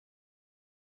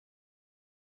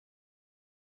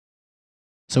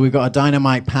So we've got a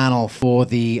dynamite panel for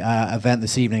the event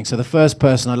this evening. So the first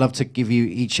person, I'd love to give you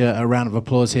each a round of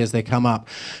applause here as they come up.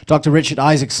 Dr. Richard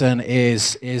Isaacson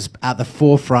is at the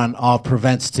forefront of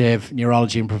preventative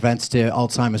neurology and preventative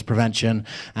Alzheimer's prevention.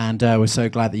 And we're so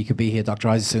glad that you could be here, Dr.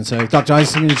 Isaacson. So Dr.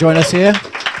 Isaacson, can you join us here?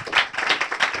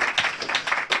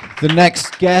 The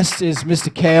next guest is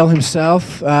Mr. Kale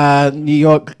himself, New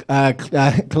York,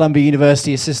 Columbia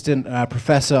University Assistant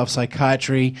Professor of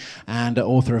Psychiatry and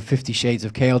author of 50 Shades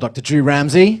of Kale, Dr. Drew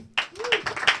Ramsey.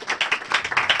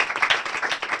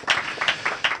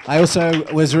 I also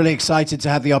was really excited to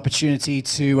have the opportunity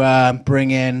to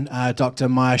bring in Dr.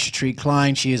 Maya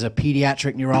Shatreet-Klein. She is a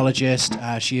pediatric neurologist.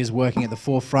 She is working at the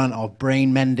forefront of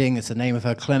brain mending. It's the name of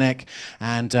her clinic.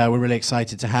 And we're really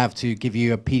excited to give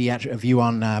you a view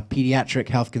on pediatric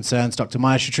health concerns. Dr.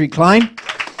 Maya Shatreet-Klein.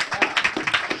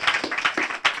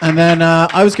 And then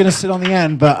I was going to sit on the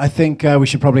end, but I think we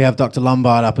should probably have Dr.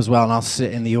 Lombard up as well, and I'll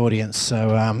sit in the audience.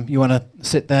 So you want to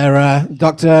sit there?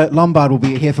 Dr. Lombard will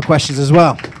be here for questions as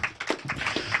well.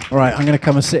 All right, I'm going to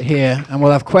come and sit here, and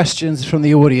we'll have questions from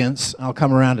the audience. I'll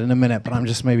come around in a minute, but I'm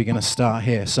just maybe going to start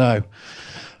here. So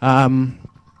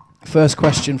first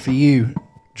question for you,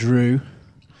 Drew.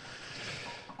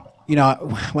 You know,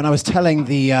 when I was telling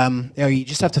you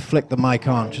just have to flick the mic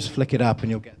on, just flick it up, and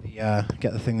you'll get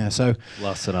the thing there. So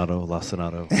La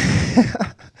Sonato.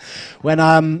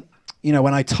 when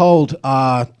when I told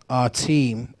our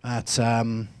team at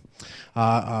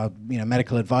our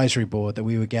medical advisory board that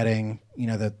we were getting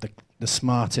the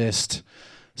smartest,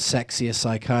 sexiest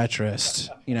psychiatrist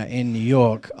in New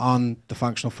York on the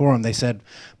Functional Forum, they said,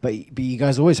 but you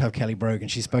guys always have Kelly Brogan.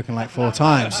 She's spoken like 4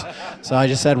 times. So I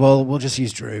just said, well, we'll just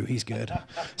use Drew. He's good.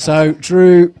 So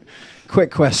Drew,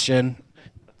 quick question.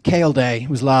 Kale Day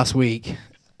was last week.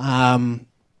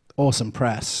 Awesome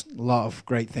press. A lot of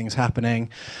great things happening.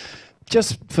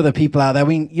 Just for the people out there, I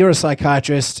mean, you're a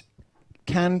psychiatrist.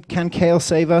 Can kale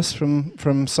save us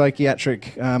from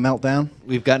psychiatric meltdown?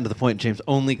 We've gotten to the point, James,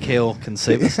 only kale can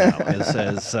save us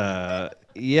now.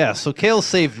 So kale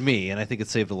saved me, and I think it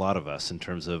saved a lot of us in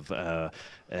terms of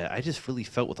I just really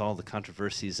felt with all the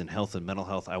controversies in health and mental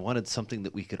health, I wanted something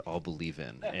that we could all believe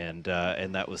in, and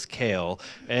that was kale.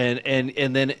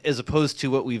 And then as opposed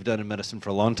to what we've done in medicine for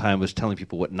a long time, was telling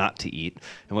people what not to eat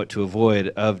and what to avoid,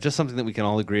 of just something that we can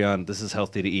all agree on, this is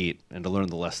healthy to eat, and to learn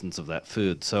the lessons of that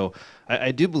food. So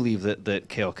I do believe that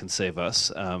kale can save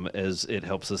us, as it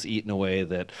helps us eat in a way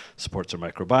that supports our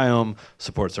microbiome,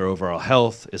 supports our overall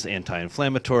health, is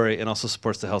anti-inflammatory, and also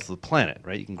supports the health of the planet,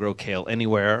 right? You can grow kale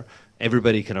anywhere.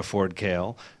 Everybody can afford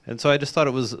kale. And so I just thought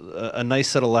it was a nice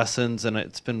set of lessons, and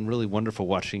it's been really wonderful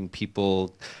watching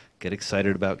people get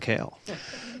excited about kale.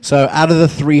 So out of the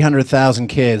 300,000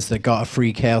 kids that got a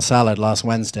free kale salad last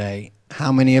Wednesday,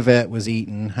 how many of it was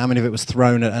eaten? How many of it was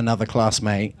thrown at another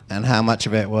classmate? And how much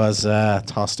of it was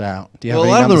tossed out? Do you have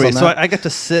any numbers on that? So I got to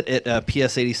sit at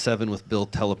PS 87 with Bill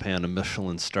Telepan, a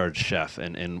Michelin-starred chef,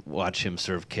 and watch him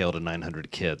serve kale to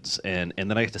 900 kids. And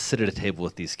then I got to sit at a table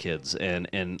with these kids.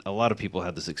 And a lot of people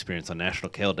had this experience on National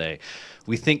Kale Day.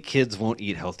 We think kids won't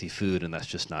eat healthy food, and that's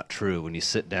just not true. When you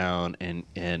sit down,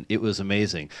 and it was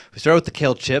amazing. We started with the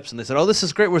kale chips, and they said, oh, this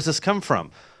is great. Where's this come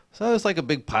from? So it was like a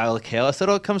big pile of kale. I said,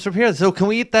 oh, it comes from here. They said, oh, can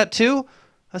we eat that too?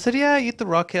 I said, yeah, eat the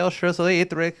raw kale, sure. So they ate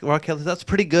the raw kale. That's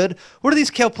pretty good. Where do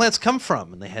these kale plants come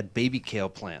from? And they had baby kale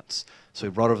plants. So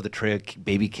we brought over the tray of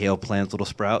baby kale plants, little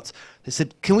sprouts. They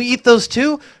said, can we eat those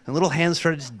too? And little hands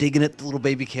started just digging at the little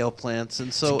baby kale plants.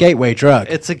 And so it's a gateway drug.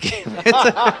 It's a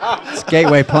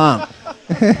gateway plant.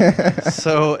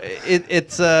 So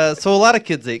so a lot of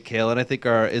kids ate kale, and I think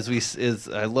I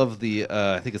love the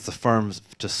I think it's the farm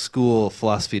to school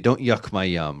philosophy. Don't yuck my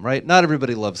yum, right? Not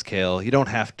everybody loves kale. You don't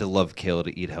have to love kale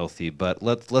to eat healthy, but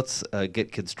let's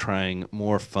get kids trying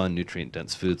more fun, nutrient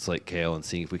dense foods like kale and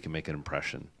seeing if we can make an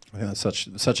impression. I think that's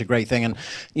such a great thing, and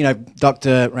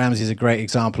Dr. Ramsey is a great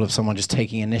example of someone just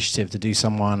taking initiative to do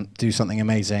something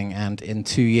amazing, and in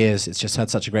 2 years it's just had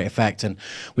such a great effect, and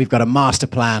we've got a master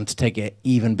plan to take it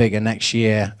even bigger next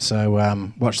year.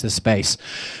 So watch this space.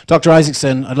 Dr.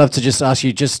 Isaacson, I'd love to just ask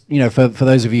you, for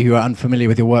those of you who are unfamiliar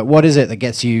with your work, what is it that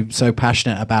gets you so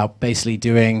passionate about basically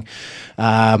doing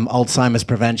Alzheimer's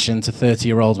prevention to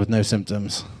 30-year-olds with no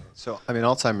symptoms? So, I mean,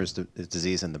 Alzheimer's is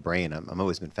disease in the brain. I've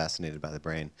always been fascinated by the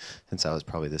brain since I was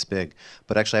probably this big.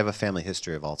 But actually, I have a family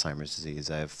history of Alzheimer's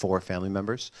disease. I have 4 family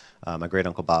members. My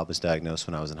great-uncle Bob was diagnosed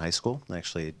when I was in high school. I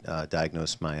actually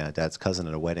diagnosed my dad's cousin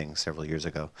at a wedding several years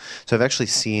ago. So I've actually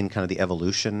seen kind of the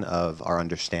evolution of our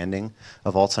understanding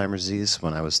of Alzheimer's disease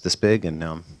when I was this big, and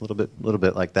now I'm a little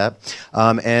bit like that.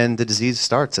 And the disease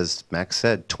starts, as Max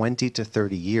said, 20 to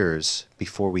 30 years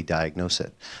before we diagnose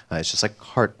it. It's just like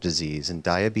heart disease and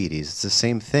diabetes. It's the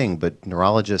same thing, but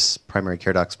neurologists, primary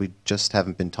care docs, we just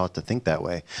haven't been taught to think that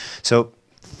way. So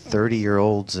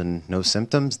 30-year-olds and no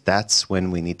symptoms, that's when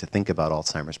we need to think about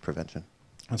Alzheimer's prevention.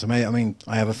 That's amazing. I mean,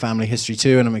 I have a family history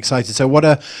too, and I'm excited. So, what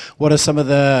are some of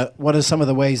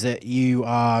the ways that you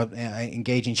are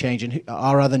engaging change? And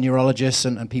are other neurologists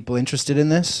and people interested in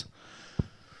this?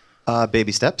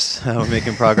 Baby steps. We're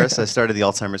making progress. I started the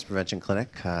Alzheimer's Prevention Clinic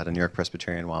at the New York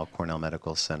Presbyterian Weill Cornell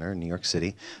Medical Center in New York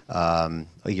City a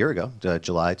year ago,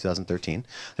 July 2013.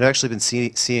 I've actually been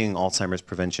seeing Alzheimer's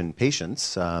prevention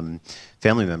patients,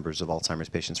 family members of Alzheimer's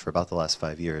patients for about the last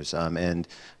 5 years, and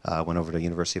went over to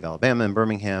University of Alabama in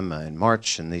Birmingham in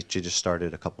March, and they just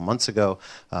started a couple months ago.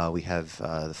 We have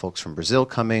the folks from Brazil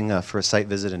coming for a site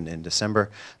visit in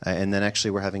December, and then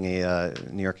actually we're having a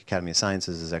New York Academy of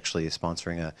Sciences is actually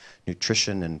sponsoring a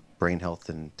nutrition and brain health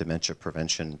and dementia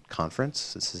prevention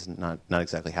conference. This has not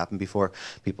exactly happened before.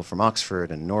 People from Oxford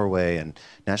and Norway and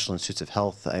National Institutes of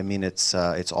Health. I mean, it's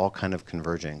all kind of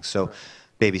converging. So. Right.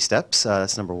 Baby steps,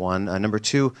 that's number one. Number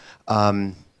two,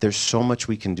 there's so much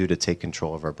we can do to take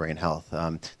control of our brain health.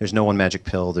 There's no one magic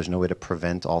pill. There's no way to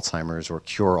prevent Alzheimer's or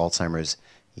cure Alzheimer's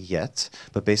yet.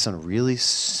 But based on really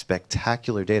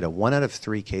spectacular data, 1 out of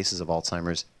 3 cases of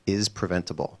Alzheimer's is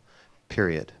preventable,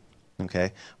 period.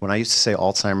 Okay. When I used to say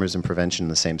Alzheimer's and prevention in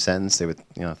the same sentence, they would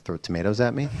throw tomatoes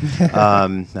at me.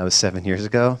 That was 7 years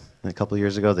ago. And a couple of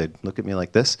years ago, they'd look at me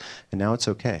like this, and now it's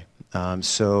okay.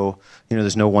 So,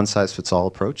 there's no one-size-fits-all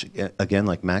approach. Again,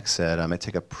 like Max said, I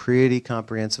take a pretty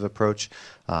comprehensive approach.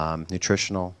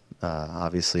 Nutritional,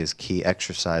 obviously, is key.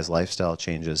 Exercise, lifestyle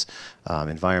changes,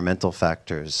 environmental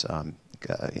factors,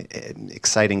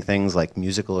 exciting things like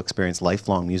musical experience,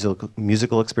 lifelong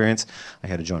musical experience. I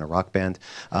had to join a rock band.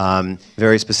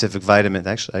 Very specific vitamin.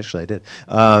 Actually, I did.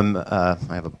 I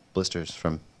have blisters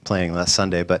from playing last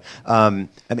Sunday, but I mean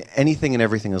anything and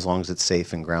everything as long as it's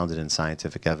safe and grounded in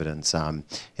scientific evidence, and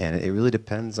it really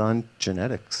depends on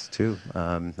genetics too.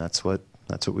 That's what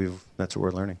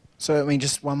we're learning. So I mean,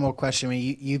 just one more question. I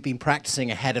mean, you've been practicing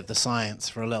ahead of the science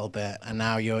for a little bit, and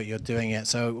now you're doing it.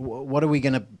 So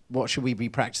what should we be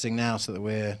practicing now so that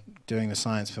we're doing the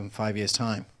science from 5 years'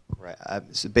 time? Right.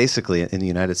 So basically, in the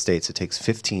United States, it takes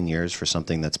 15 years for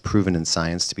something that's proven in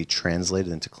science to be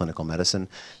translated into clinical medicine.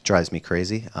 It drives me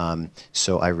crazy.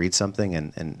 So I read something,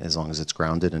 and as long as it's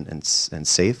grounded and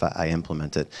safe, I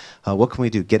implement it. What can we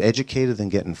do? Get educated and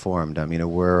get informed.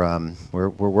 We're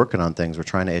working on things. We're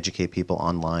trying to educate people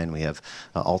online. We have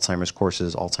Alzheimer's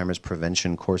courses, Alzheimer's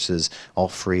prevention courses, all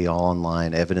free, all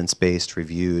online, evidence-based,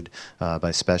 reviewed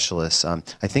by specialists. I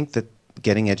think that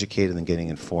getting educated and getting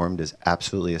informed is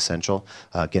absolutely essential.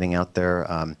 Getting out there.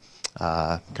 Can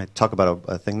I talk about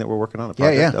a thing that we're working on? A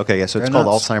project? Yeah. Okay, yeah. So it's called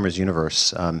Alzheimer's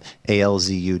Universe.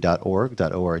 alzu.org,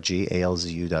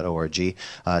 alzu.org.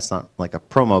 It's not like a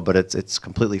promo, but it's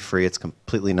completely free. It's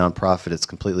completely nonprofit. It's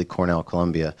completely Cornell,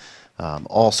 Columbia.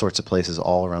 All sorts of places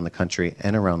all around the country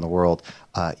and around the world.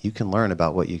 You can learn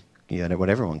about what what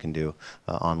everyone can do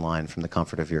online from the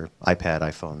comfort of your iPad,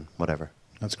 iPhone, whatever.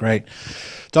 That's great.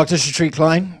 Dr. Shatri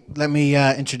Klein, let me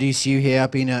introduce you here.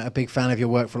 I've been a big fan of your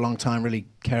work for a long time, really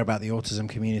care about the autism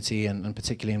community and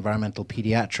particularly environmental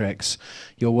pediatrics.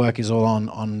 Your work is all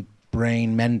on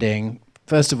brain mending.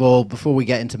 First of all, before we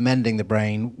get into mending the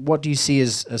brain, what do you see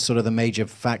as sort of the major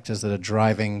factors that are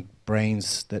driving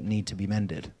brains that need to be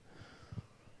mended?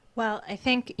 Well, I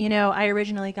think, I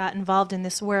originally got involved in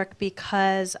this work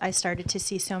because I started to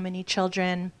see so many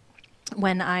children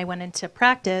when I went into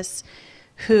practice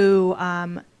who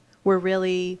were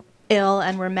really ill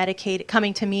and were medicated,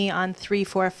 coming to me on 3,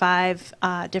 4, 5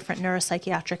 different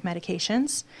neuropsychiatric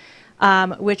medications,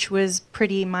 which was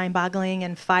pretty mind-boggling,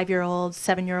 and 5-year-olds,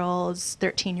 7-year-olds,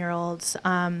 13-year-olds,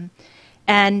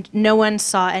 and no one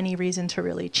saw any reason to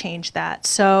really change that.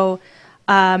 So,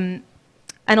 and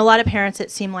a lot of parents, it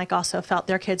seemed like, also felt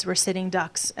their kids were sitting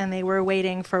ducks, and they were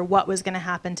waiting for what was going to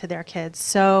happen to their kids.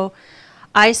 So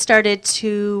I started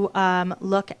to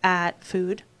look at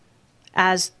food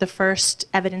as the first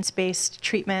evidence-based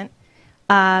treatment,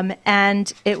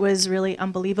 and it was really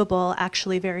unbelievable,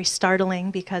 actually very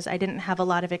startling, because I didn't have a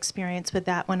lot of experience with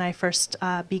that when I first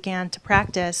began to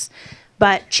practice.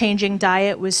 But changing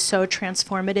diet was so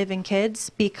transformative in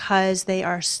kids because they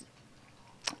are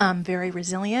very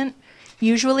resilient,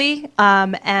 usually,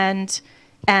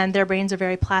 and their brains are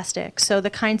very plastic. So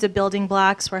the kinds of building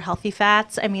blocks were healthy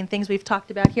fats. I mean, things we've talked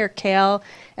about here, kale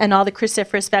and all the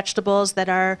cruciferous vegetables that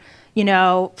are,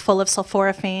 full of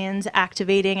sulforaphanes,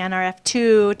 activating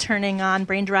NRF2, turning on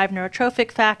brain-derived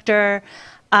neurotrophic factor,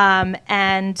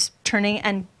 and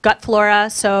gut flora,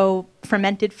 so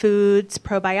fermented foods,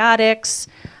 probiotics,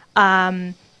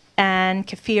 and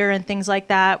kefir and things like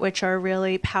that, which are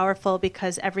really powerful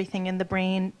because everything in the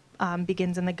brain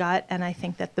begins in the gut, and I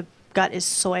think that the gut is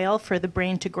soil for the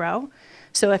brain to grow.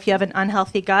 So if you have an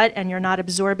unhealthy gut and you're not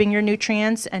absorbing your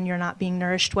nutrients and you're not being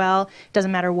nourished well, it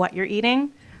doesn't matter what you're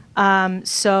eating.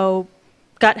 So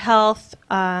gut health,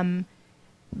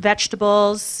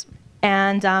 vegetables,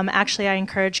 and actually I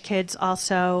encourage kids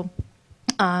also.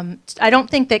 I don't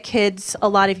think that a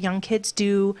lot of young kids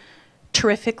do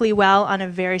terrifically well on a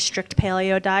very strict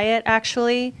paleo diet,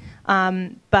 actually.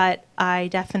 But I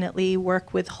definitely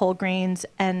work with whole grains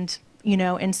and,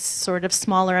 in sort of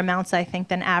smaller amounts, I think,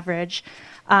 than average.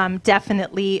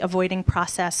 Definitely avoiding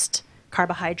processed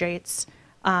carbohydrates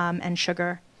and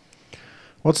sugar.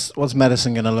 What's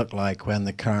medicine going to look like when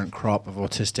the current crop of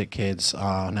autistic kids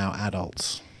are now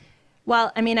adults?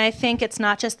 Well, I mean, I think it's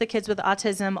not just the kids with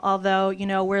autism, although,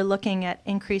 we're looking at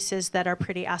increases that are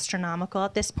pretty astronomical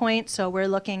at this point. So we're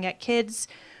looking at kids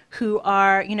who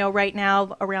are, right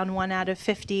now around 1 out of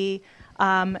 50.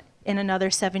 In another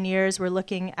 7 years, we're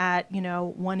looking at,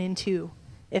 1 in 2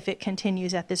 if it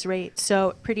continues at this rate.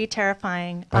 So pretty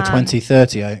terrifying. By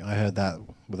 2030, I heard that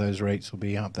those rates will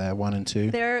be up there, 1 and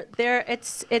 2.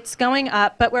 It's going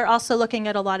up, but we're also looking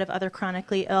at a lot of other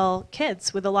chronically ill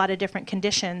kids with a lot of different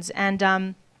conditions.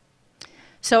 And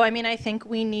so, I mean, I think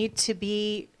we need to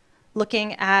be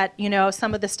looking at,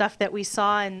 some of the stuff that we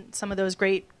saw in some of those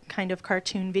great kind of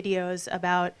cartoon videos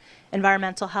about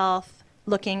environmental health,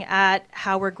 looking at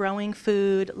how we're growing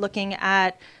food, looking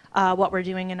at what we're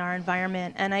doing in our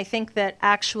environment. And I think that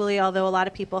actually, although a lot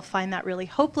of people find that really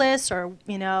hopeless or,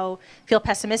 feel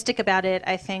pessimistic about it,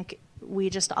 I think we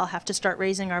just all have to start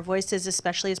raising our voices,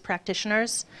 especially as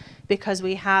practitioners, because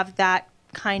we have that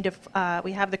kind of,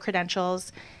 we have the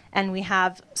credentials and we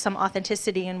have some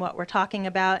authenticity in what we're talking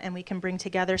about, and we can bring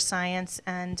together science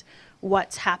and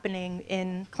what's happening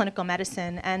in clinical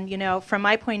medicine. And, from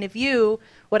my point of view,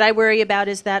 what I worry about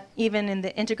is that even in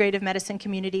the integrative medicine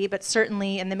community, but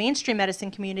certainly in the mainstream medicine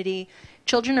community,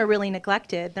 children are really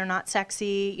neglected. They're not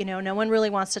sexy. No one really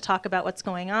wants to talk about what's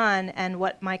going on. And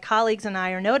what my colleagues and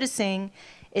I are noticing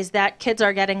is that kids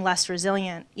are getting less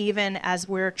resilient, even as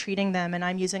we're treating them. And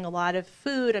I'm using a lot of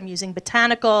food, I'm using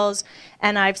botanicals,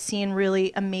 and I've seen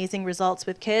really amazing results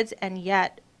with kids, and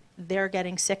yet they're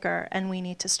getting sicker, and we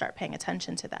need to start paying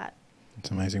attention to that. It's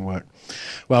amazing work.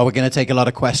 Well, we're going to take a lot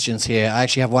of questions here. I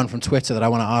actually have one from Twitter that I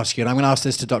want to ask you, and I'm going to ask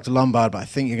this to Dr. Lombard, but I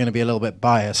think you're going to be a little bit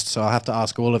biased, so I'll have to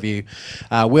ask all of you.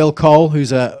 Will Cole,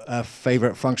 who's a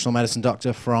favorite functional medicine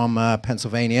doctor from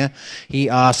Pennsylvania, he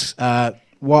asks,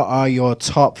 what are your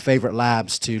top favorite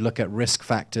labs to look at risk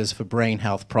factors for brain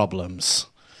health problems?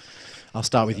 I'll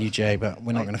start with you, Jay, but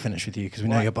we're not going to finish with you because we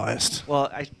know you're biased.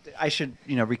 Well, I should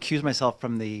recuse myself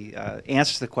from the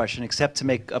answer to the question, except to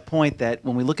make a point that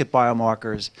when we look at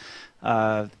biomarkers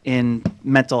in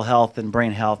mental health and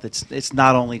brain health, it's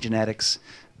not only genetics.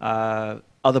 Other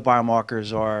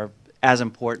biomarkers are as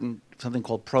important, something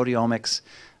called proteomics,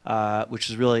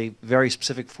 which is really very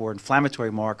specific for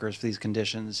inflammatory markers for these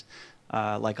conditions,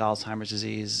 like Alzheimer's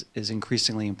disease, is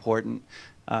increasingly important.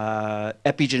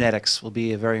 Epigenetics will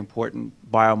be a very important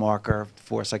biomarker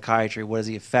for psychiatry. What is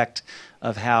the effect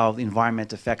of how the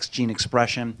environment affects gene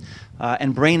expression?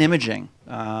 And brain imaging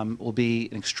will be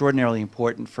extraordinarily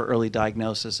important for early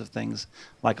diagnosis of things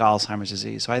like Alzheimer's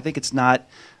disease. So I think it's not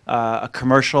a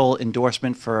commercial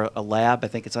endorsement for a lab. I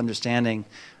think it's understanding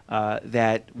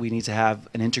that we need to have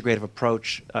an integrative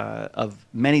approach of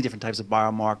many different types of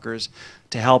biomarkers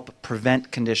to help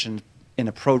prevent conditions in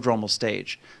a prodromal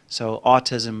stage. So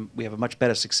autism, we have a much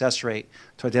better success rate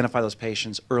to identify those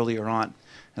patients earlier on.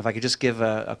 And if I could just give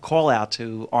a call out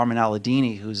to Armin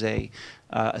Aladini, who's a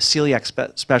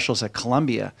celiac specialist at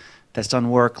Columbia that's done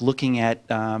work looking at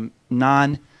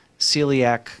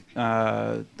non-celiac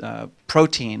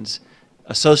proteins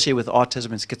associated with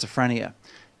autism and schizophrenia.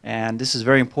 And this is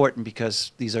very important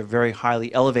because these are very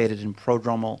highly elevated in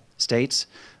prodromal states.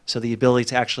 So the ability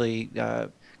to actually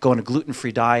go on a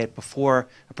gluten-free diet before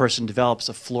a person develops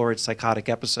a florid psychotic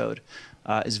episode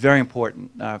is very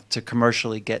important to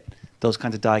commercially get those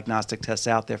kinds of diagnostic tests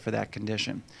out there for that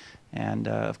condition. And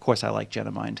of course, I like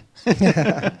Genamind.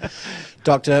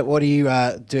 Doctor, what are you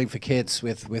doing for kids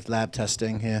with lab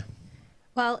testing here?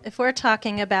 Well, if we're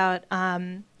talking about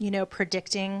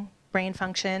predicting brain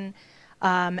function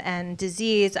and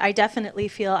disease, I definitely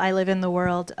feel I live in the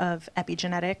world of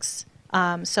epigenetics.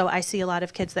 So I see a lot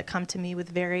of kids that come to me with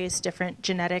various different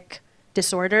genetic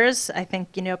disorders. I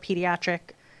think, pediatric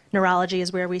neurology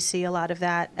is where we see a lot of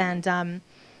that. And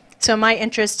So my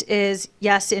interest is,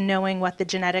 yes, in knowing what the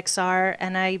genetics are,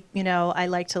 and I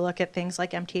like to look at things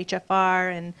like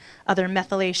MTHFR and other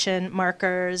methylation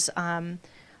markers.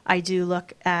 I do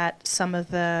look at some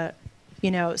of the,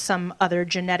 some other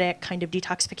genetic kind of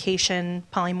detoxification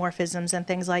polymorphisms and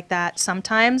things like that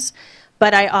sometimes.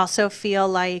 But I also feel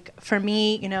like, for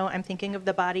me, I'm thinking of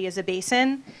the body as a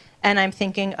basin, and I'm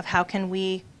thinking of how can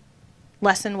we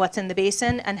lessen what's in the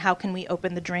basin and how can we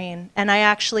open the drain. And I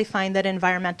actually find that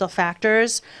environmental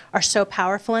factors are so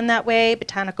powerful in that way,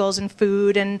 botanicals and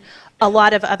food and a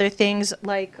lot of other things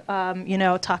like,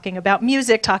 talking about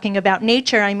music, talking about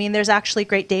nature. I mean, there's actually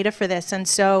great data for this. And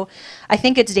so I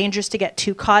think it's dangerous to get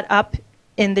too caught up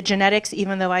in the genetics,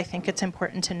 even though I think it's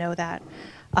important to know that.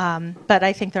 But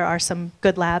I think there are some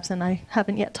good labs, and I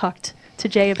haven't yet talked to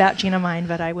Jay about Genomine,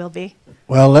 but I will be.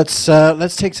 Well, let's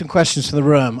take some questions from the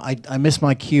room. I missed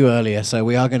my cue earlier, so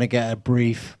we are going to get a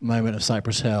brief moment of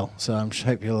Cypress Hill. So I'm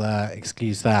hope you'll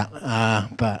excuse that.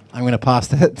 But I'm going to pass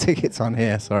the tickets on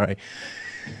here. Sorry.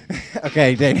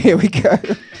 Okay, Dana, here we go.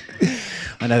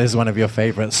 I know this is one of your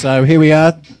favorites. So here we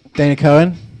are, Dana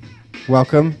Cohen.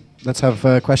 Welcome. Let's have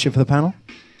a question for the panel.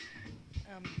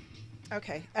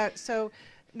 Okay. So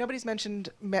nobody's mentioned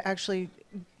actually.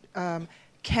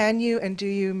 Can you and do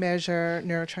you measure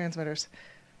neurotransmitters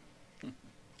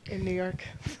in New York?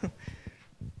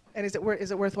 And is it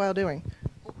worthwhile doing?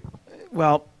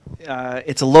 Well,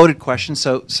 it's a loaded question.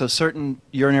 So certain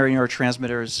urinary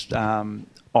neurotransmitters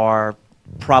are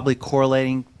probably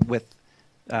correlating with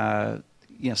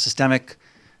systemic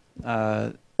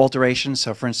alterations.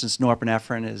 So, for instance,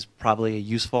 norepinephrine is probably a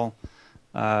useful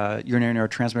urinary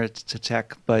neurotransmitter to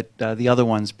check, but the other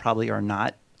ones probably are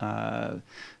not.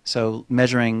 So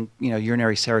measuring,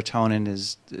 urinary serotonin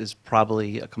is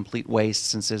probably a complete waste,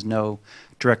 since there's no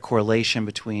direct correlation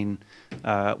between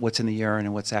what's in the urine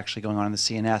and what's actually going on in the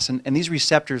CNS. And these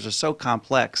receptors are so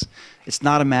complex. It's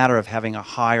not a matter of having a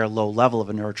high or low level of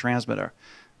a neurotransmitter.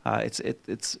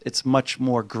 It's much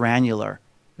more granular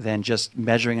than just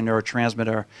measuring a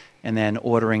neurotransmitter and then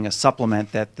ordering a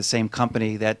supplement that the same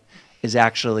company that is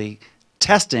actually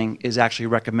testing is actually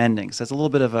recommending. So it's a little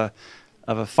bit of a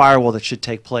firewall that should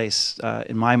take place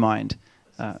in my mind.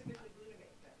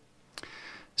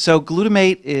 So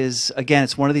glutamate is, again,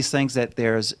 it's one of these things that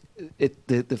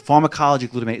the pharmacology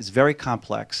of glutamate is very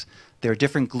complex. There are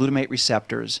different glutamate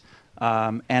receptors.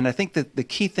 And I think that the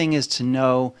key thing is to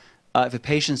know if a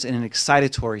patient's in an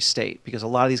excitatory state, because a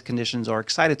lot of these conditions are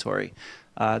excitatory.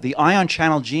 The ion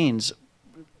channel genes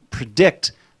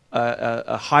predict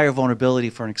a higher vulnerability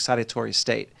for an excitatory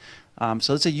state.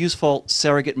 So it's a useful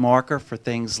surrogate marker for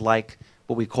things like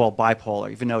what we call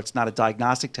bipolar. Even though it's not a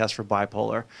diagnostic test for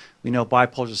bipolar, we know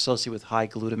bipolar is associated with high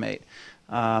glutamate.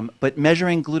 But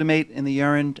measuring glutamate in the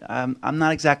urine, I'm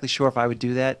not exactly sure if I would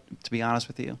do that, to be honest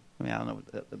with you. I mean, I don't know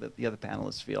what the other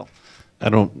panelists feel. I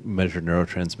don't measure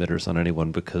neurotransmitters on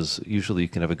anyone because usually you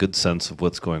can have a good sense of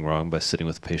what's going wrong by sitting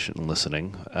with the patient and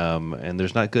listening. And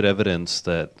there's not good evidence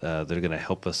that they're going to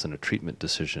help us in a treatment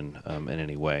decision in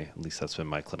any way. At least that's been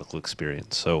my clinical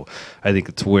experience. So I think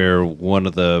it's where one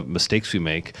of the mistakes we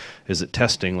make is that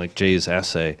testing, like Jay's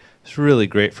assay, is really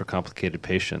great for complicated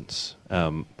patients.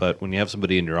 But when you have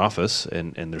somebody in your office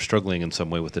and they're struggling in some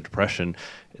way with the depression,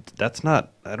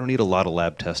 I don't need a lot of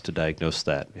lab tests to diagnose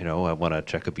that. I want to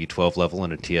check a B12 level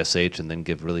and a TSH and then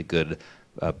give really good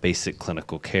basic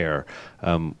clinical care.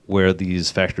 Where these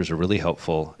factors are really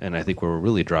helpful, and I think where we're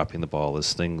really dropping the ball,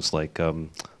 is things like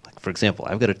for example,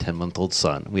 I've got a 10-month-old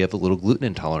son. We have a little gluten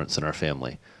intolerance in our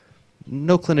family.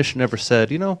 No clinician ever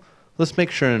said, let's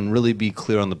make sure and really be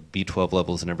clear on the B12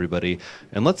 levels in everybody.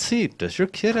 And let's see, does your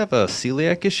kid have a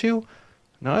celiac issue?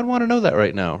 Now, I'd want to know that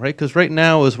right now, right? Because right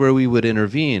now is where we would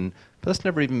intervene, but that's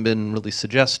never even been really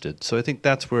suggested. So I think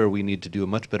that's where we need to do a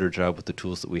much better job with the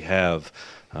tools that we have,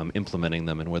 implementing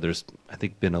them, and where there's, I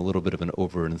think, been a little bit of an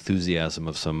over-enthusiasm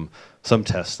of some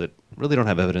tests that really don't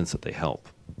have evidence that they help.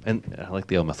 And I like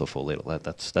the L-methylfolate.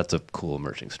 That's a cool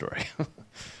emerging story. You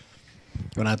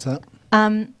want to add to that?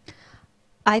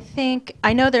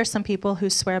 I know there's some people who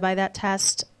swear by that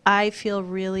test. I feel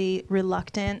really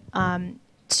reluctant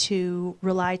to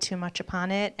rely too much upon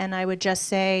it. And I would just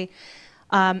say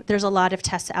there's a lot of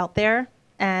tests out there,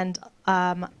 and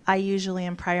I usually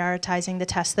am prioritizing the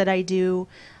tests that I do.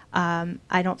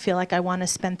 I don't feel like I want to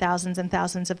spend thousands and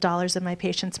thousands of dollars of my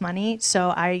patient's money,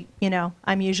 so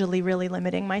I'm usually really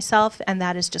limiting myself, and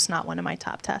that is just not one of my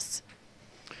top tests.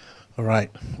 All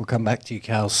right, we'll come back to you,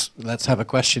 Kels. Let's have a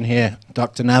question here.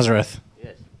 Dr. Nazareth.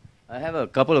 Yes, I have a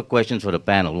couple of questions for the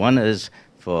panel. One is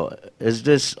is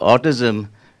this autism,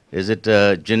 is it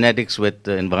genetics with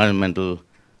environmental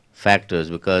factors?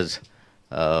 Because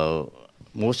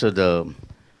most of the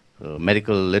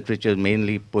medical literature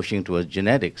mainly pushing towards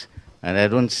genetics, and I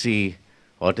don't see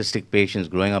autistic patients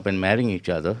growing up and marrying each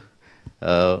other.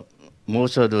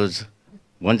 Most of those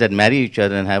ones that marry each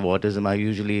other and have autism are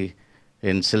usually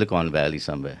in Silicon Valley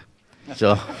somewhere.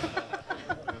 So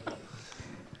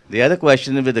the other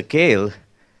question with the kale,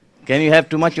 can you have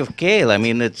too much of kale? I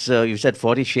mean, it's you said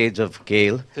 40 shades of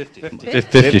kale. 50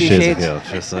 50 shades of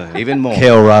kale. Just, even more.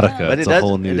 Kale erotica. But it's it a does,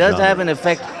 whole new it does genre. have an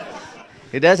effect.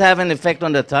 It does have an effect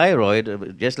on the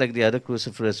thyroid, just like the other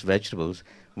cruciferous vegetables.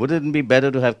 Wouldn't it be better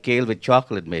to have kale with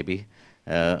chocolate, maybe?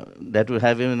 That would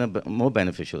have even a more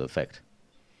beneficial effect.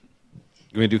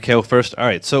 You want to do kale first? All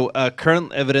right. So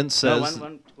current evidence says...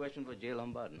 One question for Jay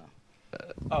Lombard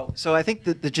now. So I think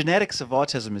that the genetics of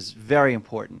autism is very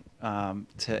important,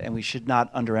 and we should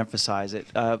not underemphasize it.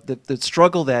 The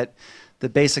struggle that the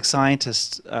basic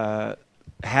scientists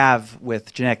have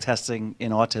with genetic testing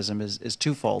in autism is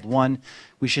twofold. One,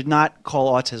 we should not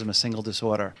call autism a single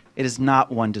disorder. It is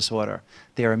not one disorder.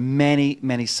 There are many,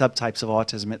 many subtypes of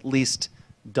autism, at least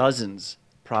dozens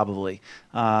probably.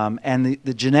 And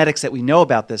the genetics that we know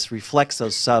about this reflects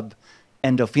those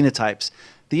sub-endophenotypes.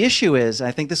 The issue is, and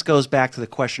I think this goes back to the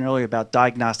question earlier about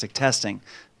diagnostic testing,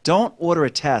 don't order a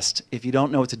test if you don't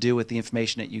know what to do with the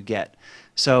information that you get.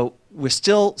 So we're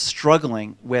still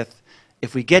struggling with,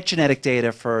 if we get genetic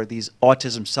data for these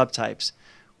autism subtypes,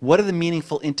 what are the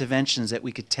meaningful interventions that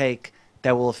we could take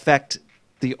that will affect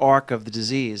the arc of the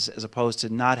disease as opposed to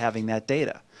not having that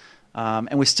data?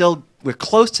 And we're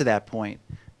close to that point,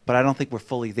 but I don't think we're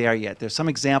fully there yet. There's some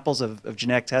examples of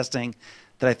genetic testing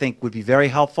that I think would be very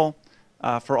helpful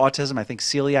for autism. I think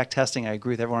celiac testing, I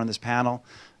agree with everyone on this panel,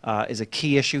 is a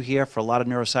key issue here for a lot of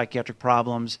neuropsychiatric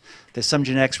problems. There's some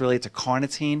genetics related to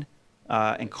carnitine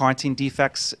and carnitine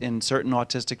defects in certain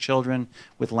autistic children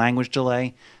with language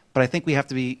delay. But I think we have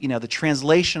to be, the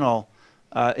translational,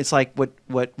 it's like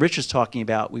what Rich is talking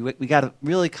about. We got to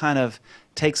really kind of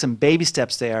take some baby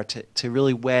steps there to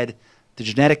really wed the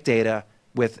genetic data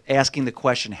with asking the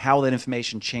question, how will that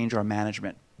information change our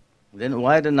management? Then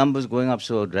why are the numbers going up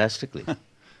so drastically?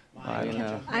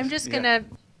 I'm just going to,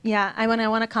 I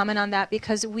want to comment on that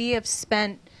because we have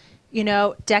spent,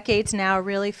 decades now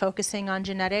really focusing on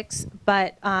genetics.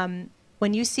 But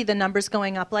when you see the numbers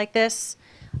going up like this,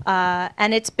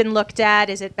 and it's been looked at,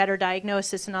 is it better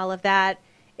diagnosis and all of that,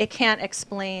 it can't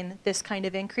explain this kind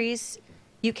of increase.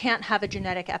 You can't have a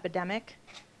genetic epidemic.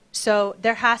 So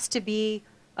there has to be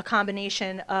a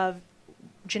combination of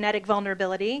genetic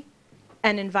vulnerability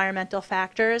and environmental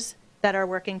factors that are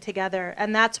working together.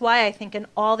 And that's why I think in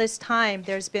all this time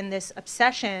there's been this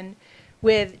obsession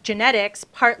with genetics,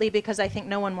 partly because I think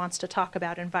no one wants to talk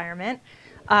about environment.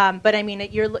 But I mean,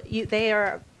 they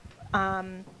are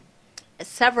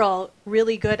several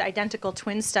really good identical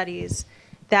twin studies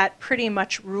that pretty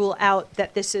much rule out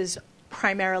that this is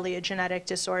primarily a genetic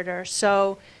disorder.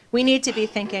 So we need to be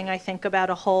thinking, I think, about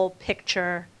a whole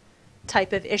picture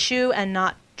type of issue and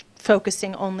not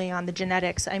focusing only on the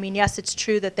genetics. I mean, yes, it's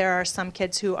true that there are some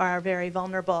kids who are very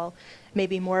vulnerable,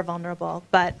 maybe more vulnerable,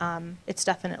 but it's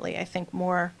definitely, I think,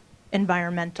 more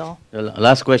environmental. The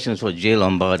last question for Jay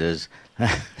Lombard is,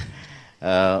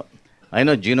 I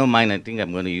know Genomine, I think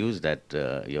I'm going to use that,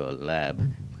 your lab,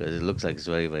 because it looks like it's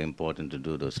very, very important to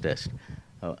do those tests.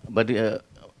 But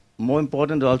more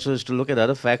important also is to look at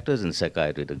other factors in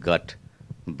psychiatry, the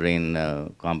gut-brain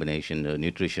combination, the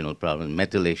nutritional problems,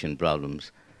 methylation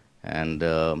problems. And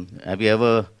have you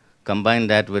ever combined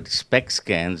that with SPECT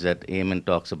scans that Eamon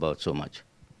talks about so much?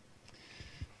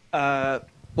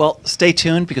 Well, stay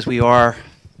tuned because we are,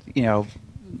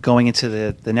 going into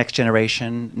the next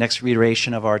generation, next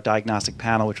reiteration of our diagnostic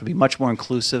panel, which will be much more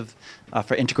inclusive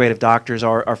for integrative doctors.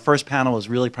 Our first panel was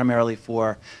really primarily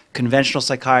for conventional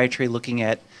psychiatry, looking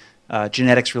at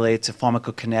genetics related to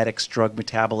pharmacokinetics, drug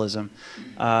metabolism.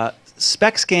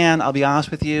 SPECT scan, I'll be honest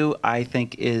with you, I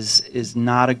think is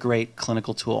not a great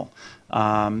clinical tool.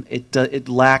 It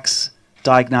lacks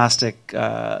diagnostic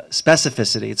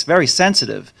specificity. It's very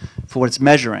sensitive for what it's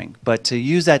measuring, but to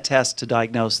use that test to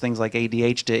diagnose things like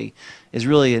ADHD is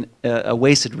really a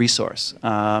wasted resource.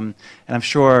 And I'm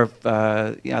sure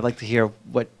I'd like to hear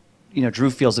what Drew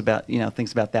feels about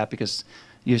thinks about that because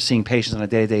you're seeing patients on a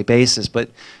day-to-day basis. But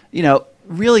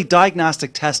really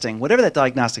diagnostic testing, whatever that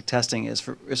diagnostic testing is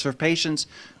for patients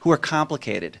who are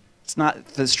complicated. It's not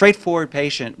the straightforward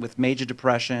patient with major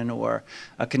depression or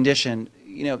a condition.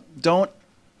 Don't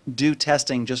do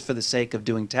testing just for the sake of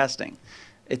doing testing.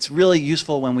 It's really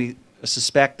useful when we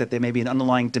suspect that there may be an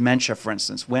underlying dementia, for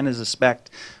instance. When is a SPECT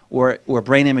or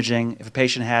brain imaging, if a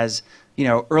patient has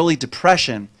early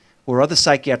depression or other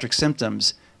psychiatric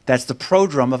symptoms That's the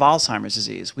prodrome of Alzheimer's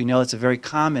disease. We know it's a very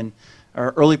common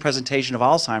or early presentation of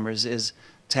Alzheimer's is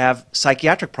to have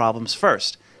psychiatric problems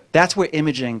first. That's where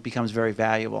imaging becomes very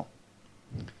valuable.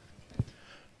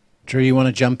 Drew, you want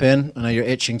to jump in? I know you're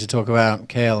itching to talk about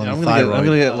kale and I'm thyroid.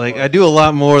 gonna get, like, I do a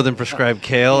lot more than prescribe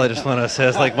kale. I just want to say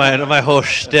it's like my whole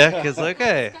shtick is like,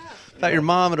 hey, about your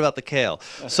mom and about the kale.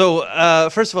 So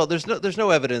first of all, there's no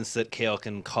evidence that kale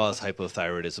can cause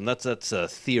hypothyroidism. That's a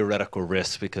theoretical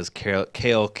risk because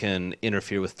kale can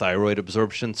interfere with thyroid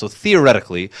absorption. So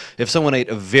theoretically, if someone ate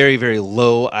a very, very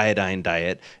low iodine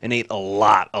diet and ate a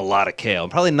lot of kale,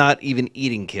 and probably not even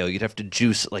eating kale, you'd have to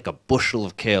juice like a bushel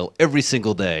of kale every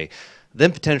single day,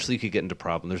 then potentially you could get into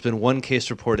problem. There's been one case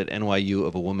report at NYU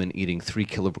of a woman eating 3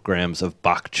 kilograms of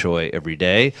bok choy every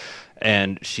day,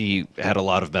 and she had a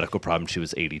lot of medical problems. She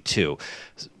was 82.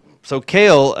 So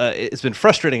kale, it's been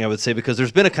frustrating, I would say, because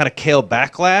there's been a kind of kale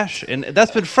backlash, and that's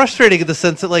been frustrating in the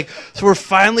sense that, like, so we're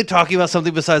finally talking about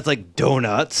something besides, like,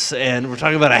 donuts, and we're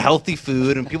talking about a healthy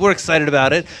food, and people are excited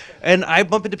about it, and I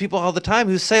bump into people all the time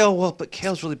who say, oh, well, but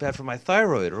kale's really bad for my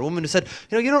thyroid, or a woman who said,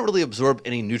 you know, you don't really absorb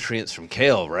any nutrients from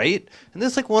kale, right? And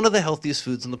that's, like, one of the healthiest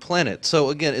foods on the planet.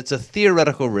 So, again, it's a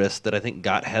theoretical risk that I think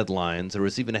got headlines. There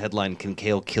was even a headline, "Can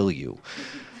kale kill you?"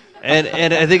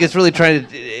 And I think it's really trying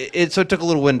to, so it took a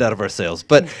little wind out of our sails.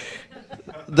 But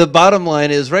the bottom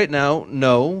line is right now,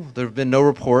 no, there have been no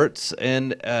reports,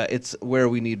 and it's where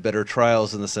we need better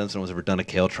trials in the sense no one's ever done a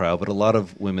kale trial, but a lot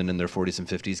of women in their 40s and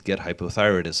 50s get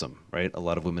hypothyroidism, right? A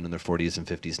lot of women in their 40s and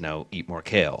 50s now eat more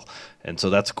kale. And so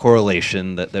that's a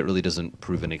correlation that really doesn't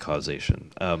prove any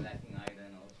causation.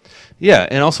 Yeah,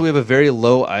 and also we have a very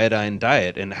low iodine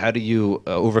diet. And how do you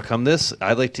overcome this?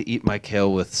 I like to eat my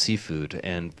kale with seafood,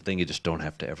 and then you just don't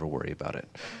have to ever worry about it.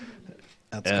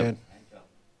 That's good.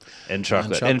 And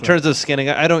chocolate. And in terms of scanning,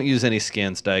 I don't use any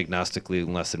scans diagnostically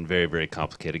unless in very, very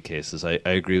complicated cases. I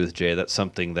agree with Jay. That's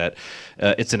something that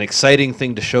it's an exciting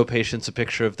thing to show patients a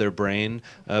picture of their brain,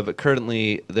 but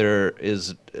currently there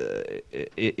is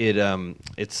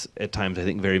it's at times I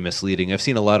think very misleading. I've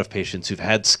seen a lot of patients who've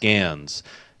had scans,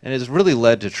 and it's really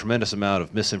led to a tremendous amount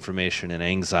of misinformation and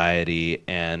anxiety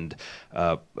and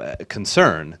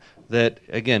concern that,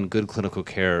 again, good clinical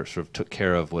care sort of took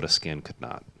care of what a scan could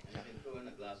not.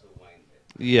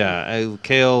 Yeah,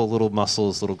 kale, little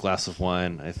mussels, little glass of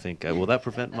wine. I think will that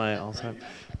prevent my Alzheimer's?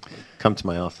 Come to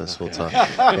my office. Okay. We'll talk.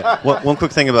 Yeah. One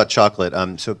quick thing about chocolate.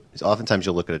 So oftentimes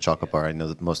you'll look at a chocolate bar. I know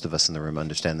that most of us in the room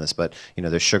understand this, but you know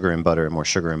there's sugar and butter, and more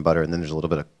sugar and butter, and then there's a little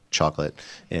bit of chocolate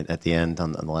at the end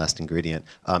on the last ingredient.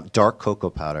 Dark cocoa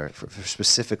powder, for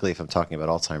specifically if I'm talking about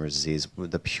Alzheimer's disease,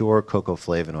 the pure cocoa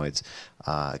flavonoids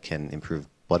can improve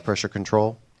blood pressure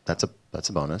control. That's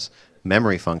a bonus.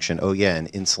 Memory function, oh yeah,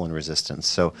 and insulin resistance.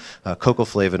 So cocoa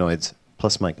flavonoids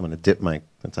plus I'm going to dip my,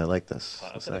 since I like this.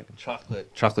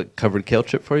 Chocolate covered kale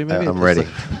chip for you, maybe? I'm ready.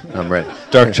 I'm ready.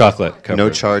 Dark chocolate covered. No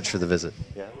charge for the visit.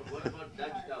 Yeah. What about Dutch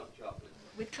chocolate?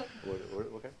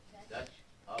 Okay. Dutch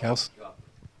Kels?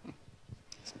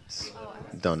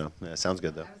 Don't know. Yeah, sounds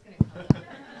good though.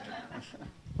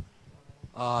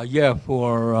 Yeah,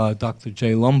 for Dr.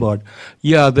 J. Lombard.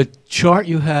 Yeah, the chart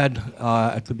you had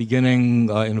at the beginning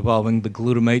involving the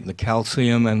glutamate and the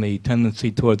calcium and the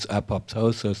tendency towards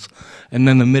apoptosis, and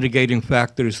then the mitigating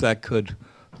factors that could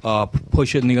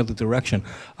push it in the other direction.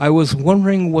 I was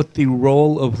wondering what the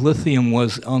role of lithium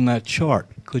was on that chart.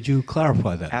 Could you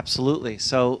clarify that? Absolutely.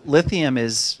 So lithium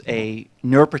is a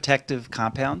neuroprotective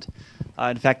compound.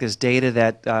 In fact, there's data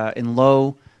that in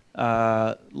low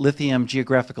lithium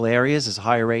geographical areas is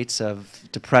higher rates of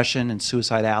depression and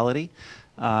suicidality.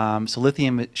 So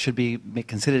lithium should be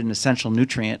considered an essential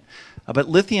nutrient. But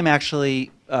lithium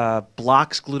actually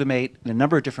blocks glutamate in a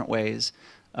number of different ways.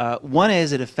 One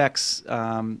is it affects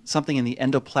something in the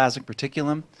endoplasmic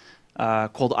reticulum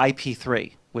called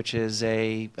IP3, which is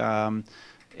a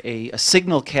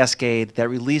signal cascade that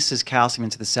releases calcium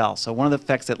into the cell. So one of the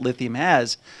effects that lithium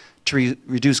has to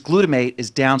reduce glutamate is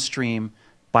downstream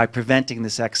by preventing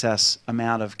this excess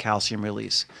amount of calcium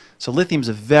release. So lithium is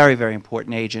a very, very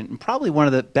important agent and probably one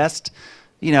of the best,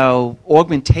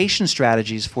 augmentation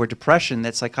strategies for depression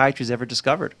that psychiatry has ever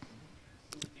discovered.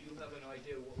 Do you have an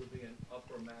idea what would be an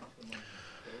upper maximum dose?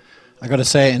 I got to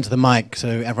say it into the mic so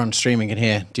everyone streaming can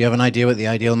hear. Do you have an idea what the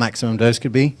ideal maximum dose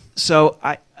could be? So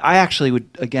I actually would,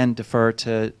 again, defer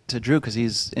to Drew because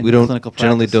he's in we don't clinical practice.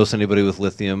 generally dose anybody with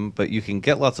lithium, but you can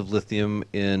get lots of lithium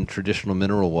in traditional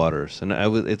mineral waters. And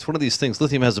it's one of these things.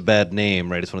 Lithium has a bad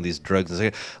name, right? It's one of these drugs.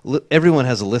 Everyone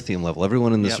has a lithium level.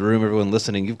 Everyone in this room, everyone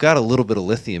listening, you've got a little bit of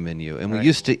lithium in you. And we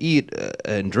used to eat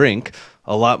and drink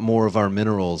a lot more of our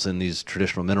minerals in these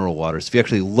traditional mineral waters. If you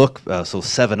actually look, so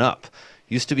 7-Up,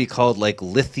 used to be called like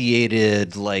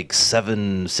lithiated like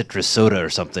 7 citrus soda or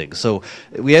something. So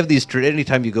we have these,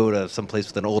 anytime you go to some place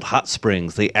with an old hot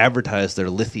springs, they advertise their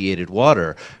lithiated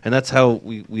water. And that's how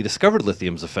we discovered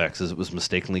lithium's effects, is it was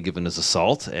mistakenly given as a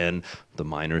salt. And the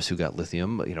miners who got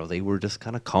lithium, you know, they were just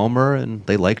kind of calmer and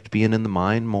they liked being in the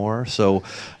mine more. So,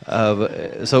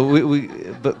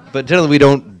 but generally we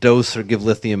don't dose or give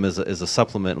lithium as a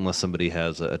supplement unless somebody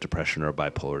has a depression or a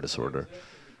bipolar disorder.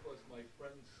 Because my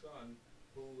friend's son,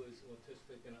 who is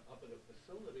autistic and up at a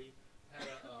facility, had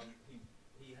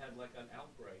he had like an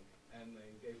outbreak, and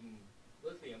they gave him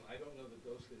lithium. I don't know the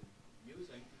dose they're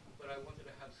using, but I wanted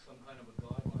to have some kind of a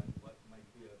guideline what might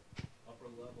be a upper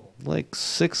level. Like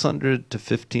 600 to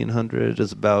 1500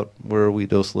 is about where we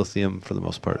dose lithium for the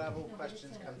most part.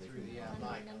 Questions come through the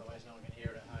mic, otherwise no one can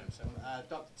hear it at home. So,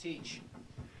 Dr. Teach.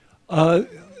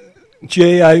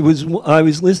 Jay, I was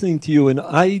listening to you, and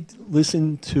I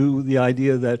listened to the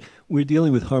idea that we're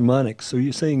dealing with harmonics. So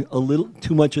you're saying a little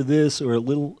too much of this or a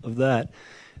little of that.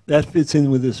 That fits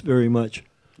in with this very much.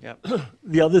 Yep.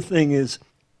 The other thing is,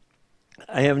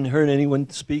 I haven't heard anyone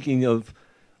speaking of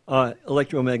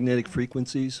electromagnetic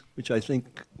frequencies, which I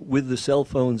think with the cell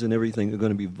phones and everything are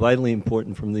going to be vitally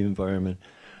important from the environment.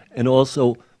 And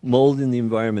also mold in the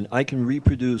environment. I can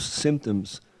reproduce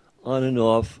symptoms on and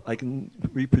off. I can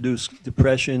reproduce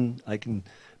depression. I can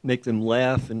make them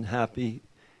laugh and happy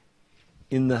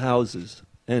in the houses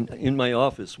and in my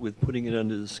office with putting it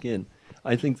under the skin.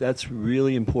 I think that's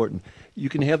really important. You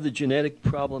can have the genetic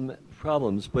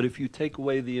problems, but if you take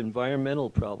away the environmental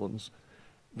problems,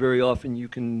 very often you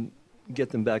can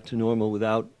get them back to normal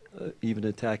without even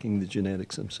attacking the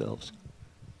genetics themselves.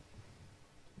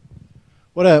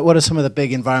 What are some of the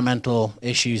big environmental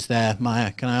issues there,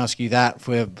 Maya? Can I ask you that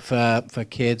for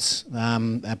kids,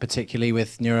 particularly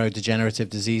with neurodegenerative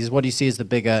diseases? What do you see as the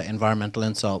bigger environmental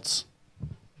insults?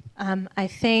 I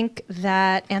think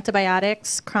that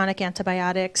antibiotics, chronic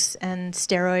antibiotics, and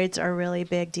steroids are a really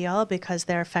big deal because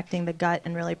they're affecting the gut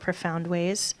in really profound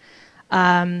ways.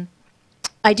 I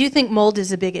do think mold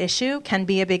is a big issue, can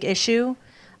be a big issue.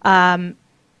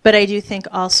 But I do think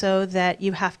also that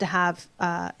you have to have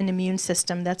an immune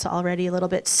system that's already a little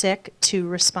bit sick to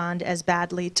respond as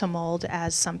badly to mold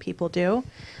as some people do.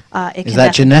 Is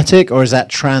that genetic or is that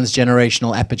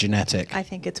transgenerational epigenetic? I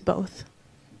think it's both.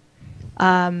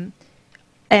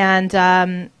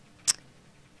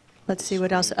 Let's see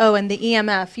what else. Oh, and the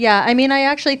EMF. Yeah, I mean, I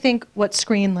actually think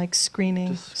screen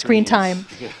time.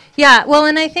 Yeah, well,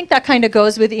 and I think that kind of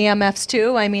goes with EMFs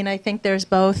too. I mean, I think there's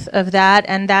both of that,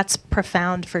 and that's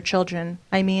profound for children.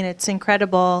 I mean, it's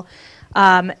incredible.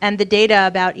 And the data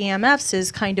about EMFs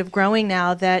is kind of growing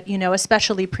now that, you know,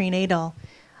 especially prenatal,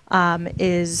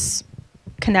 is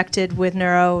connected with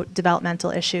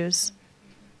neurodevelopmental issues.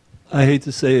 I hate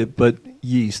to say it, but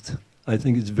yeast. I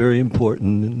think it's very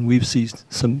important, and we've seen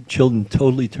some children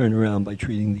totally turn around by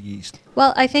treating the yeast.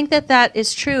 Well, I think that that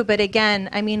is true, but again,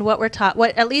 I mean, what we're taught,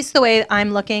 at least the way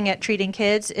I'm looking at treating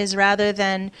kids is rather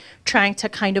than trying to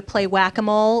kind of play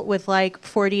whack-a-mole with like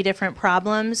 40 different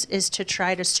problems, is to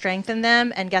try to strengthen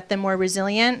them and get them more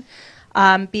resilient.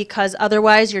 Because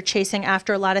otherwise you're chasing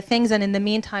after a lot of things, and in the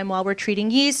meantime, while we're treating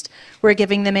yeast, we're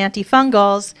giving them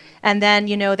antifungals, and then,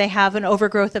 you know, they have an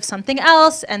overgrowth of something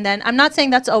else, and then, I'm not saying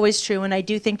that's always true, and I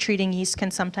do think treating yeast can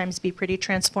sometimes be pretty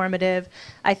transformative.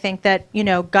 I think that, you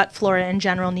know, gut flora in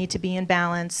general need to be in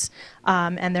balance,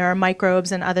 and there are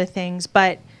microbes and other things,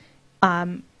 but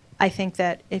I think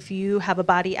that if you have a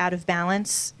body out of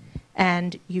balance,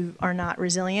 and you are not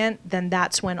resilient, then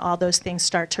that's when all those things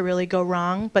start to really go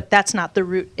wrong. But that's not the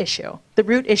root issue. The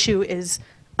root issue is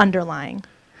underlying.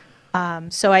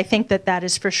 So I think that that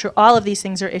is for sure. All of these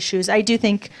things are issues. I do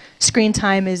think screen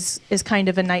time is kind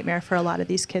of a nightmare for a lot of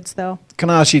these kids, though. Can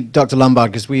I ask you, Dr.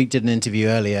 Lombard, because we did an interview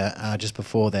earlier just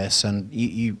before this, and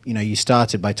you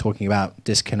started by talking about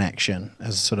disconnection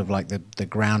as sort of like the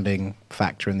grounding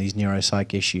factor in these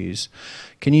neuropsych issues.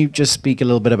 Can you just speak a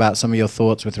little bit about some of your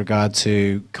thoughts with regard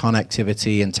to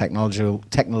connectivity and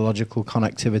technological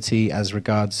connectivity as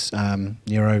regards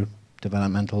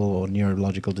neurodevelopmental or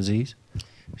neurological disease?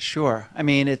 Sure. I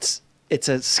mean, it's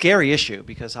a scary issue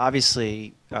because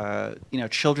obviously, you know,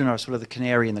 children are sort of the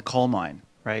canary in the coal mine,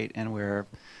 right? And we're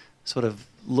sort of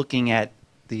looking at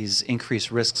these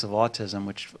increased risks of autism,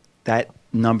 which that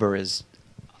number is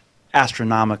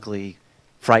astronomically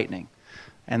frightening.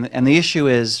 And the issue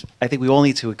is, I think we all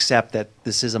need to accept that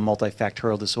this is a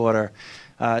multifactorial disorder.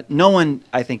 No one,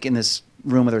 I think, in this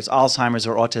room, whether it's Alzheimer's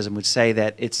or autism, would say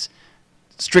that it's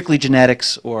strictly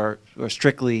genetics or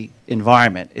strictly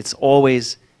environment. It's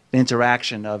always an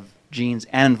interaction of genes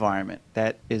and environment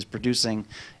that is producing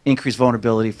increased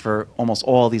vulnerability for almost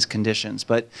all these conditions.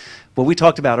 But what we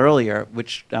talked about earlier,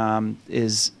 which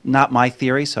is not my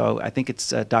theory, so I think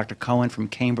it's Dr. Cohen from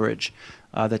Cambridge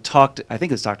that talked, I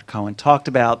think it's Dr. Cohen, talked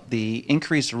about the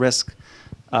increased risk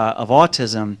of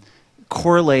autism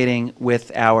correlating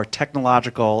with our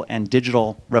technological and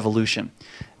digital revolution,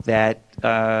 that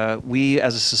we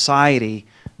as a society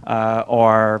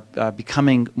are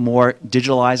becoming more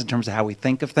digitalized in terms of how we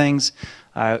think of things.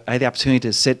 I had the opportunity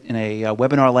to sit in a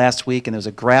webinar last week, and there was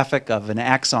a graphic of an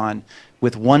axon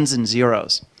with ones and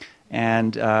zeros.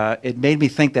 And it made me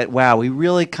think that, wow, we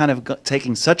really kind of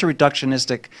taking such a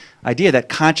reductionistic idea that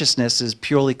consciousness is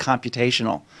purely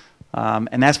computational.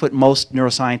 And that's what most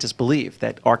neuroscientists believe,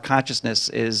 that our consciousness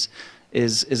is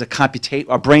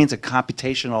our brain's a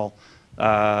computational,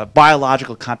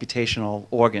 biological computational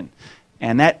organ.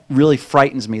 And that really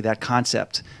frightens me, that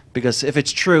concept, because if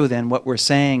it's true, then what we're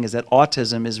saying is that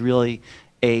autism is really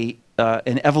an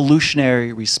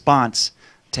evolutionary response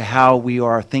to how we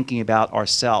are thinking about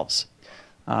ourselves.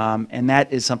 And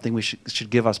that is something we should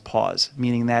give us pause,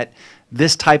 meaning that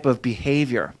this type of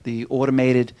behavior, the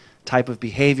automated type of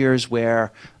behaviors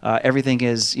where everything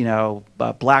is,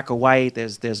 black or white,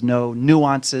 there's no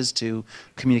nuances to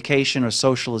communication or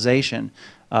socialization,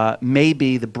 may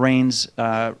be the brain's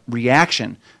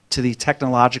reaction to the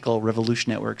technological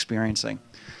revolution that we're experiencing.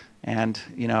 And,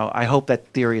 I hope that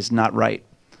theory is not right.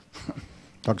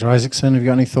 Dr. Isaacson, have you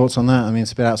got any thoughts on that? I mean,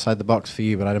 it's a bit outside the box for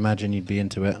you, but I'd imagine you'd be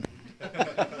into it.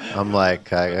 I'm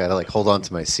like, I gotta like hold on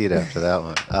to my seat after that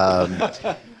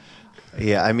one.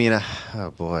 Yeah, I mean,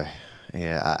 oh boy,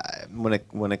 yeah.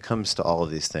 When it comes to all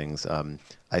of these things,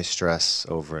 I stress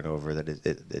over and over that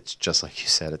it's just like you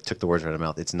said. It took the words right out of my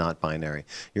mouth. It's not binary.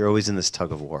 You're always in this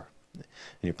tug of war.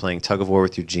 And you're playing tug of war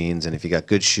with your genes, and if you got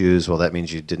good shoes, well, that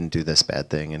means you didn't do this bad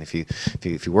thing. And if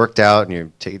you worked out and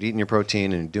you're eating your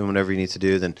protein and doing whatever you need to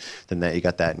do, then that you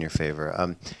got that in your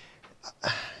favor.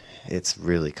 It's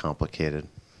really complicated.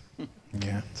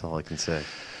 Yeah, that's all I can say.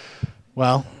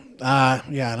 Well,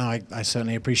 yeah, no, I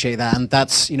certainly appreciate that, and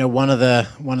that's one of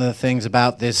the things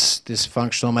about this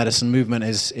functional medicine movement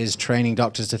is training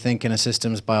doctors to think in a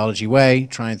systems biology way,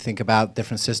 try and think about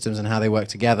different systems and how they work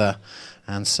together.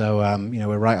 And so,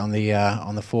 we're right on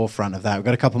the forefront of that. We've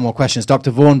got a couple more questions.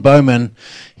 Dr. Vaughan Bowman,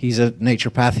 he's a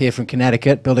naturopath here from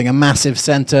Connecticut, building a massive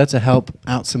center to help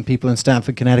out some people in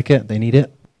Stamford, Connecticut. They need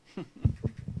it.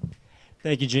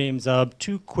 Thank you, James.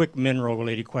 Two quick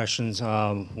mineral-related questions,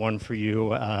 one for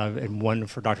you and one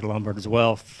for Dr. Lombard as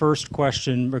well. First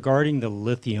question regarding the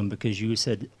lithium, because you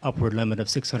said upward limit of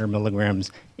 600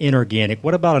 milligrams inorganic.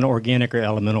 What about an organic or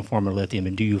elemental form of lithium,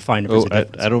 and do you find there's a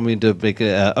difference? I don't mean to make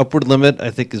an upward limit.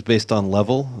 I think is based on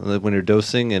level when you're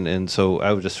dosing, and so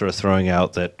I was just sort of throwing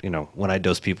out that when I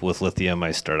dose people with lithium,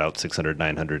 I start out 600,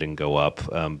 900 and go up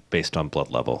based on blood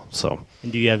level. So.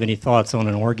 And do you have any thoughts on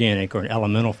an organic or an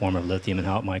elemental form of lithium and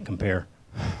how it might compare?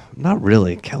 Not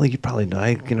really. Kelly, you probably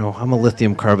know. I'm a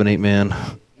lithium carbonate man.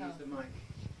 I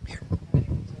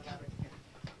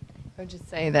would just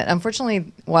say that,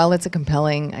 unfortunately, while it's a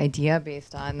compelling idea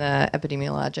based on the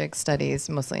epidemiologic studies,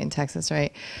 mostly in Texas,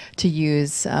 right, to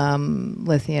use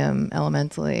lithium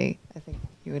elementally, I think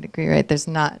you would agree, right? There's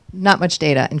not much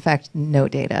data. In fact, no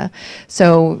data.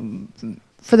 So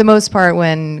for the most part,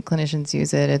 when clinicians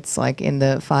use it, it's like in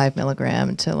the 5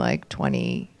 milligram to like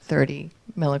 20, 30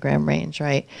 milligram range,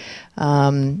 right?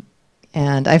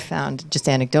 And I found just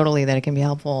anecdotally that it can be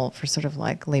helpful for sort of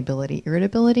like lability,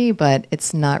 irritability, but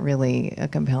it's not really a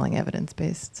compelling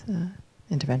evidence-based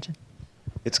intervention.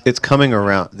 It's coming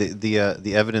around.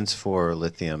 The evidence for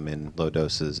lithium in low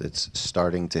doses, it's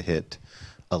starting to hit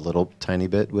a little tiny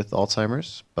bit with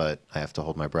Alzheimer's, but I have to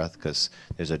hold my breath because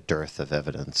there's a dearth of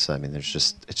evidence. I mean, it's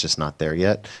just not there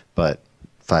yet, but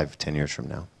 5, 10 years from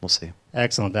now, we'll see.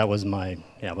 Excellent. That was I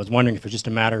was wondering if it's just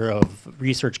a matter of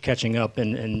research catching up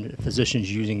and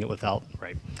physicians using it without,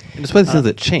 right? And it's one of the things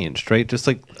that changed, right? Just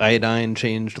like iodine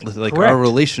changed, like Correct. Our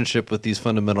relationship with these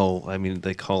fundamental,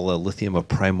 they call lithium a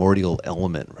primordial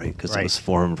element, right? Because it was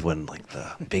formed when like the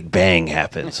Big Bang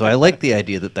happened. So I like the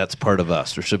idea that that's part of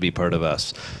us or should be part of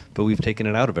us, but we've taken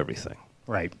it out of everything.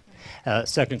 Right.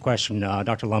 Second question,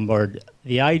 Dr. Lombard,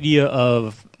 the idea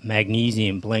of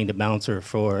magnesium playing the bouncer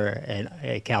for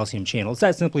a calcium channel, is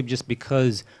that simply just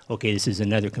because, okay, this is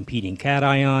another competing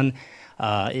cation?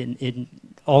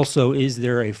 Also, is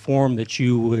there a form that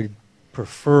you would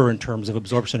prefer in terms of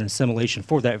absorption and assimilation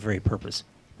for that very purpose?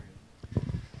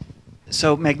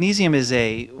 So magnesium is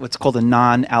what's called a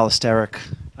non-allosteric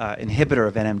inhibitor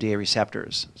of NMDA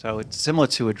receptors. So it's similar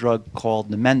to a drug called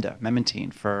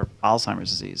memantine for Alzheimer's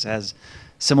disease. It has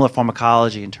similar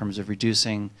pharmacology in terms of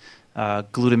reducing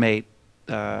glutamate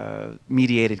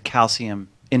mediated calcium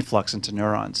influx into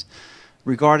neurons.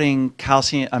 Regarding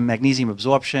calcium, magnesium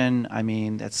absorption, I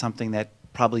mean, that's something that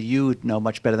probably you would know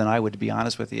much better than I would, to be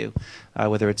honest with you.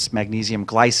 Whether it's magnesium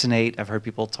glycinate, I've heard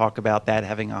people talk about that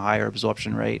having a higher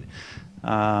absorption rate.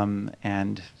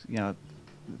 And, you know,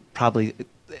 probably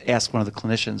ask one of the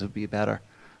clinicians would be better.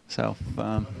 So,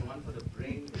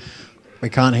 we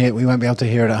can't hear. We won't be able to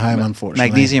hear it at home, unfortunately.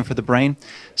 Magnesium for the brain.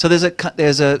 So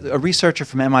there's a researcher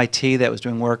from MIT that was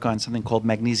doing work on something called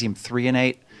magnesium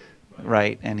threonate,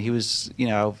 right? And he was, you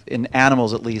know, in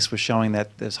animals at least, was showing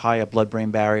that there's higher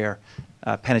blood-brain barrier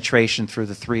penetration through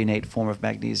the threonate form of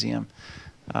magnesium.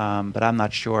 But I'm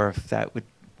not sure if that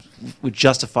would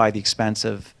justify the expense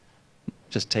of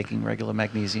just taking regular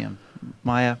magnesium.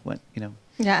 Maya, what, you know?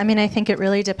 Yeah, I mean, I think it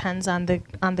really depends on the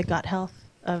gut health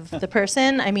of the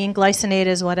person. I mean, glycinate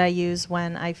is what I use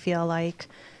when I feel like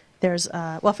there's,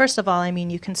 well, first of all, I mean,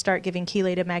 you can start giving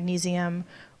chelated magnesium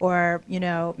or, you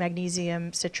know,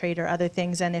 magnesium citrate or other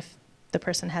things, and if the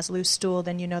person has loose stool,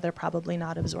 then you know they're probably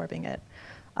not absorbing it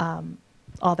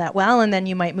all that well, and then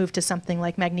you might move to something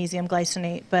like magnesium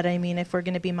glycinate. But I mean, if we're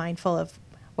going to be mindful of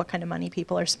what kind of money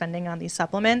people are spending on these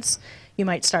supplements, you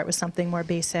might start with something more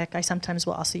basic. I sometimes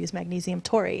will also use magnesium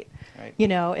taurate, Right. you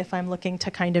know, if I'm looking to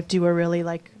kind of do a really,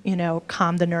 like, you know,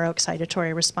 calm the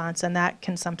neuroexcitatory response, and that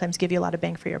can sometimes give you a lot of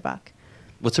bang for your buck.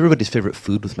 What's everybody's favorite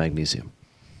food with magnesium?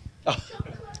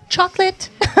 Chocolate.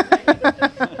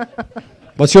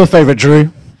 What's your favorite,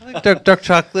 Drew? I think dark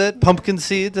chocolate, pumpkin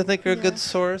seeds, I think are a good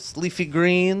source. Leafy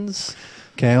greens.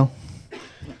 Kale?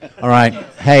 All right.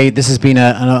 Hey, this has been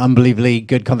an unbelievably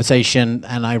good conversation,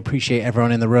 and I appreciate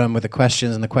everyone in the room with the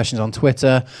questions and the questions on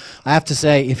Twitter. I have to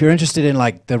say, if you're interested in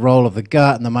like the role of the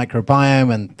gut and the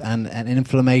microbiome and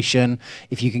inflammation,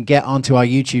 if you can get onto our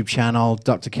YouTube channel,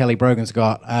 Dr. Kelly Brogan's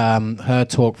got her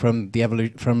talk from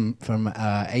the from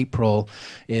April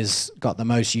is got the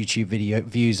most YouTube video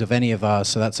views of any of ours.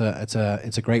 So it's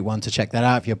a great one to check that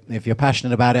out if you're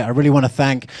passionate about it. I really want to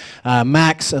thank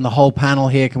Max and the whole panel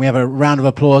here. Can we have a round of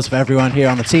applause for everyone here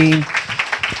on the team?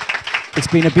 It's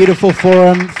been a beautiful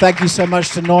forum. Thank you so much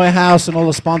to Neuhaus and all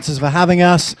the sponsors for having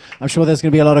us. I'm sure there's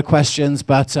going to be a lot of questions,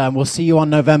 but we'll see you on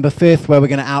November 5th, where we're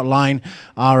going to outline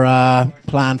our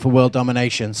plan for world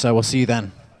domination. So we'll see you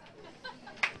then.